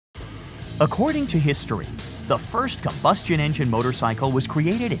According to history, the first combustion engine motorcycle was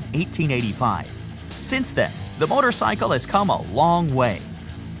created in 1885. Since then, the motorcycle has come a long way.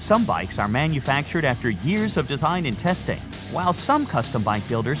 Some bikes are manufactured after years of design and testing, while some custom bike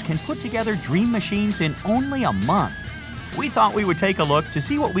builders can put together dream machines in only a month. We thought we would take a look to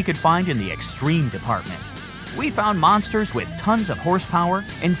see what we could find in the extreme department. We found monsters with tons of horsepower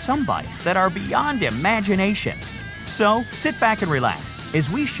and some bikes that are beyond imagination. So sit back and relax as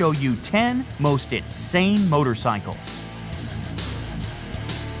we show you 10 most insane motorcycles.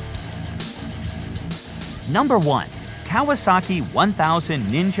 Number 1. Kawasaki 1000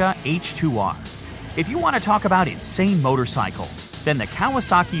 Ninja H2R. If you want to talk about insane motorcycles, then the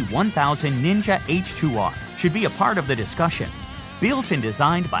Kawasaki 1000 Ninja H2R should be a part of the discussion. Built and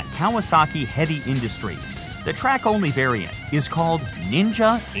designed by Kawasaki Heavy Industries, the track-only variant is called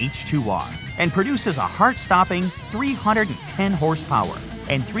Ninja H2R and produces a heart-stopping 310 horsepower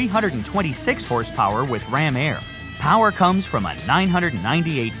and 326 horsepower with ram air. Power comes from a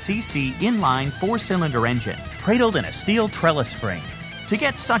 998cc inline 4-cylinder engine cradled in a steel trellis frame. To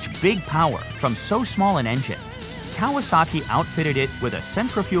get such big power from so small an engine, Kawasaki outfitted it with a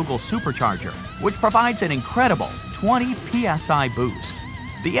centrifugal supercharger, which provides an incredible 20 psi boost.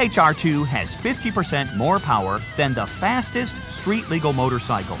 The HR2 has 50% more power than the fastest street-legal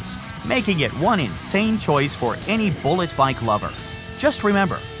motorcycles, making it one insane choice for any bullet bike lover. Just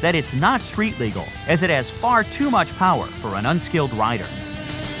remember that it's not street legal, as it has far too much power for an unskilled rider.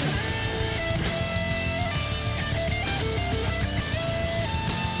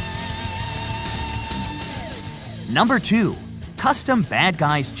 Number 2. Custom Bad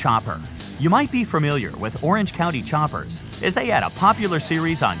Guys Chopper. You might be familiar with Orange County Choppers, as they had a popular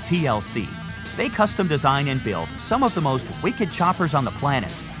series on TLC. They custom design and build some of the most wicked choppers on the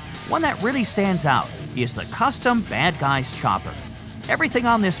planet. One that really stands out is the Custom Bad Guys Chopper. Everything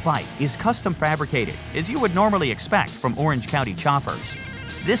on this bike is custom fabricated, as you would normally expect from Orange County Choppers.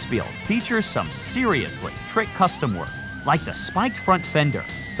 This build features some seriously trick custom work, like the spiked front fender,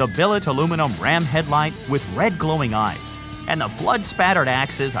 the billet aluminum ram headlight with red glowing eyes, and the blood-spattered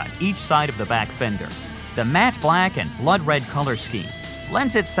axes on each side of the back fender. The matte black and blood red color scheme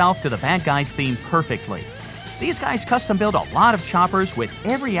lends itself to the Bad Guys theme perfectly. These guys custom build a lot of choppers with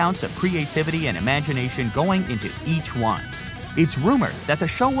every ounce of creativity and imagination going into each one. It's rumored that the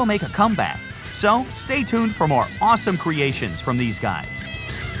show will make a comeback, so stay tuned for more awesome creations from these guys.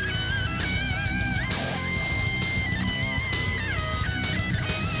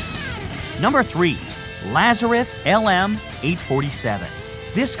 Number 3. Lazareth LM847.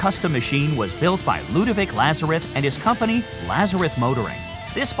 This custom machine was built by Ludovic Lazareth and his company, Lazareth Motoring.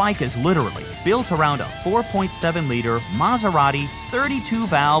 This bike is literally built around a 4.7-liter Maserati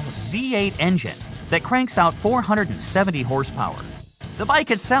 32-valve V8 engine that cranks out 470 horsepower. The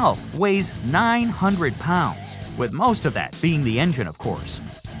bike itself weighs 900 pounds, with most of that being the engine, of course.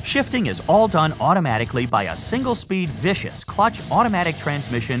 Shifting is all done automatically by a single-speed vicious clutch automatic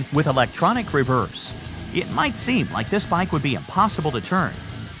transmission with electronic reverse. It might seem like this bike would be impossible to turn,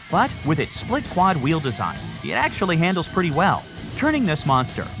 but with its split quad wheel design, it actually handles pretty well. Turning this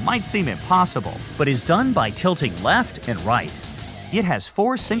monster might seem impossible, but is done by tilting left and right. It has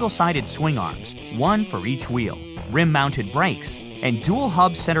 4 single-sided swing arms, one for each wheel, rim-mounted brakes, and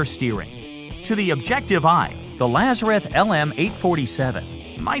dual-hub center steering. To the objective eye, the Lazareth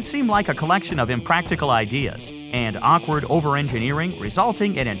LM847 might seem like a collection of impractical ideas and awkward over-engineering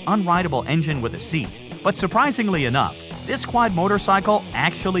resulting in an unrideable engine with a seat. But surprisingly enough, this quad motorcycle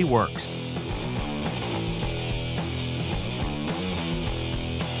actually works.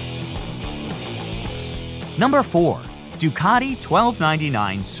 Number 4. Ducati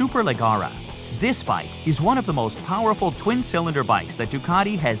 1299 Superleggera. This bike is one of the most powerful twin-cylinder bikes that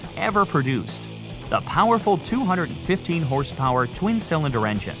Ducati has ever produced. The powerful 215 horsepower twin-cylinder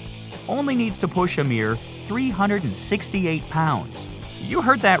engine only needs to push a mere 368 pounds. You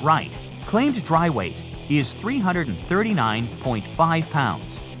heard that right. Claimed dry weight is 339.5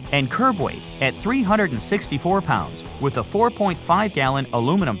 pounds and curb weight at 364 pounds with a 4.5-gallon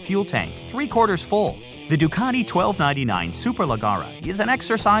aluminum fuel tank 3/4 full. The Ducati 1299 Superleggera is an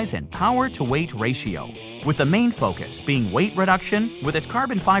exercise in power-to-weight ratio, with the main focus being weight reduction with its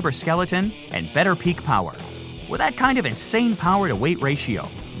carbon fiber skeleton and better peak power. With that kind of insane power-to-weight ratio,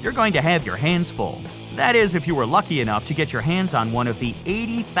 you're going to have your hands full. That is, if you were lucky enough to get your hands on one of the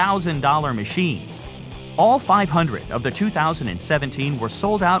 $80,000 machines. All 500 of the 2017 were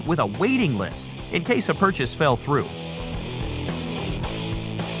sold out with a waiting list in case a purchase fell through.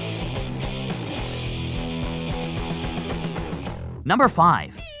 Number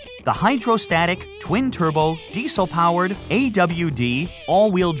 5. the hydrostatic, twin-turbo, diesel-powered AWD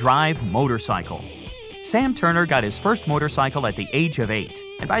all-wheel drive motorcycle. Sam Turner got his first motorcycle at the age of 8,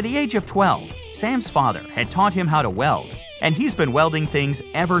 and by the age of 12, Sam's father had taught him how to weld, and he's been welding things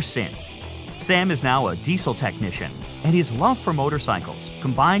ever since. Sam is now a diesel technician, and his love for motorcycles,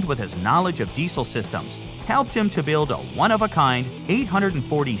 combined with his knowledge of diesel systems, helped him to build a one-of-a-kind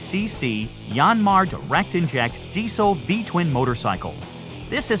 840cc Yanmar direct inject diesel V-twin motorcycle.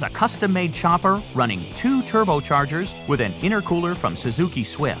 This is a custom-made chopper running 2 turbochargers with an intercooler from Suzuki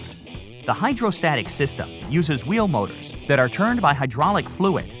Swift. The hydrostatic system uses wheel motors that are turned by hydraulic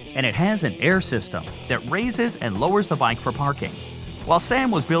fluid, and it has an air system that raises and lowers the bike for parking. While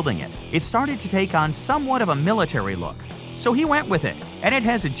Sam was building it, it started to take on somewhat of a military look, so he went with it, and it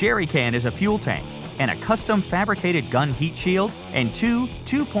has a jerry can as a fuel tank, and a custom fabricated gun heat shield, and 2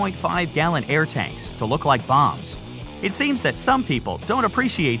 2.5-gallon air tanks to look like bombs. It seems that some people don't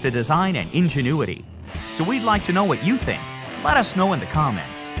appreciate the design and ingenuity. So we'd like to know what you think. Let us know in the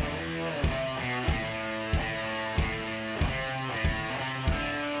comments.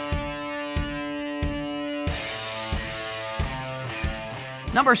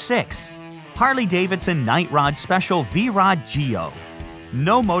 Number 6. Harley-Davidson Night Rod Special V-Rod Geo.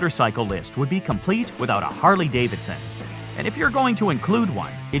 No motorcycle list would be complete without a Harley-Davidson. And if you're going to include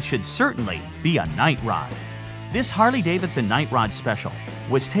one, it should certainly be a Night Rod. This Harley-Davidson Night Rod Special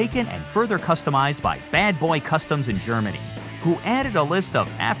was taken and further customized by Bad Boy Customs in Germany, who added a list of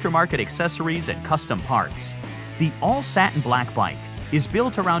aftermarket accessories and custom parts. The all-satin black bike is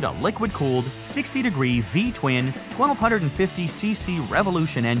built around a liquid-cooled 60-degree V-twin 1250cc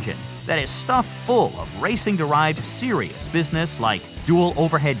Revolution engine that is stuffed full of racing-derived serious business like dual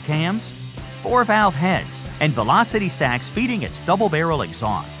overhead cams, 4-valve heads, and velocity stacks feeding its double-barrel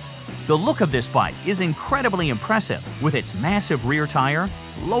exhaust. The look of this bike is incredibly impressive with its massive rear tire,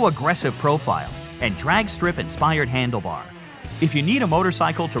 low aggressive profile, and drag strip-inspired handlebar. If you need a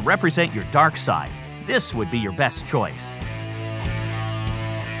motorcycle to represent your dark side, this would be your best choice.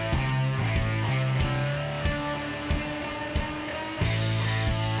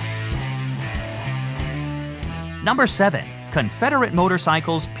 Number 7. Confederate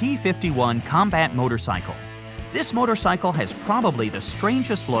Motorcycles P-51 Combat Motorcycle. This motorcycle has probably the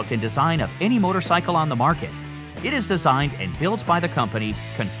strangest look and design of any motorcycle on the market. It is designed and built by the company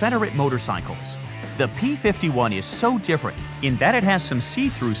Confederate Motorcycles. The P-51 is so different in that it has some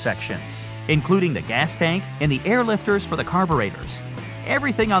see-through sections, including the gas tank and the air lifters for the carburetors.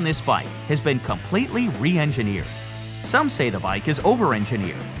 Everything on this bike has been completely re-engineered. Some say the bike is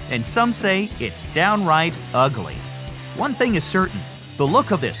over-engineered, and some say it's downright ugly. One thing is certain, the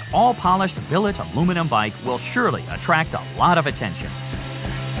look of this all-polished billet aluminum bike will surely attract a lot of attention.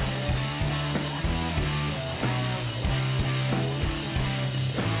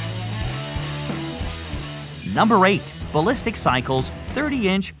 Number 8. Ballistic Cycles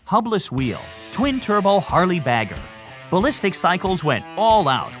 30-inch hubless wheel, twin-turbo Harley Bagger. Ballistic Cycles went all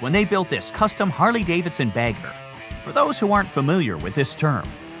out when they built this custom Harley-Davidson bagger. For those who aren't familiar with this term,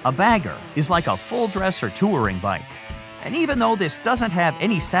 a bagger is like a full-dress or touring bike. And even though this doesn't have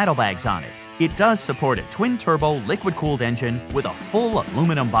any saddlebags on it, it does support a twin-turbo liquid-cooled engine with a full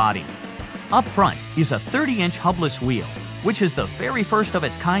aluminum body. Up front is a 30-inch hubless wheel, which is the very first of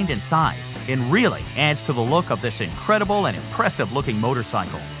its kind in size and really adds to the look of this incredible and impressive-looking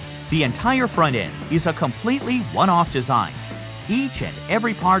motorcycle. The entire front end is a completely one-off design. Each and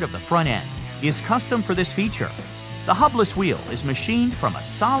every part of the front end is custom for this feature. The hubless wheel is machined from a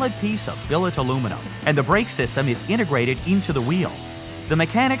solid piece of billet aluminum, and the brake system is integrated into the wheel. The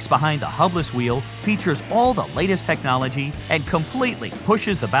mechanics behind the hubless wheel features all the latest technology and completely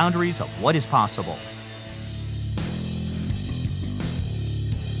pushes the boundaries of what is possible.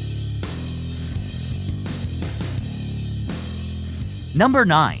 Number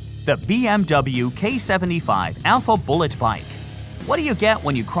 9. The BMW K75 Alpha Bullet Bike. What do you get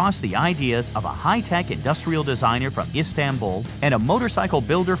when you cross the ideas of a high-tech industrial designer from Istanbul and a motorcycle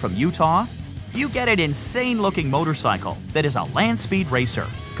builder from Utah? You get an insane-looking motorcycle that is a land speed racer,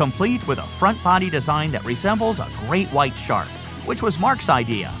 complete with a front body design that resembles a great white shark, which was Mark's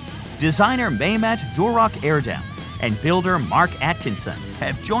idea. Designer Mehmet Durak Erdem and builder Mark Atkinson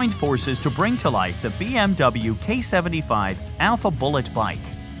have joined forces to bring to life the BMW K75 Alpha Bullet Bike.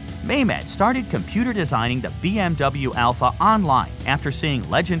 Mehmet started computer designing the BMW Alpha online after seeing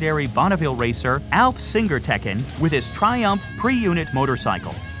legendary Bonneville racer Alp Singertekken with his Triumph pre-unit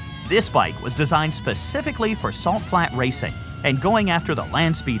motorcycle. This bike was designed specifically for salt flat racing and going after the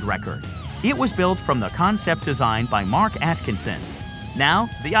land speed record. It was built from the concept design by Mark Atkinson.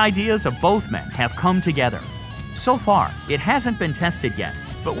 Now, the ideas of both men have come together. So far, it hasn't been tested yet,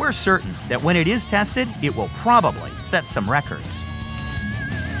 but we're certain that when it is tested, it will probably set some records.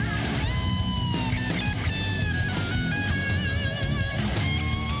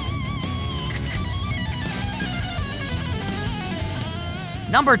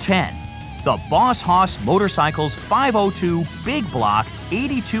 Number 10. The Boss Hoss Motorcycles 502 Big Block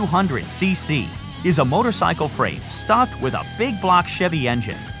 8200cc is a motorcycle frame stuffed with a big block Chevy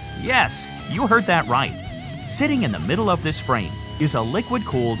engine. Yes, you heard that right. Sitting in the middle of this frame is a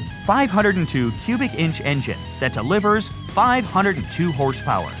liquid-cooled 502 cubic inch engine that delivers 502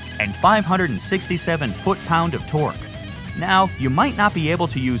 horsepower and 567 foot-pound of torque. Now, you might not be able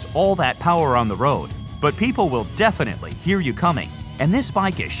to use all that power on the road, but people will definitely hear you coming, and this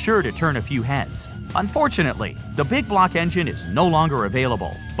bike is sure to turn a few heads. Unfortunately, the big block engine is no longer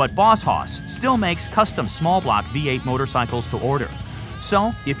available, but Boss Hoss still makes custom small block V8 motorcycles to order.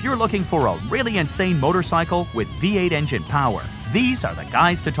 So, if you're looking for a really insane motorcycle with V8 engine power, these are the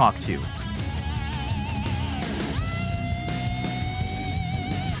guys to talk to.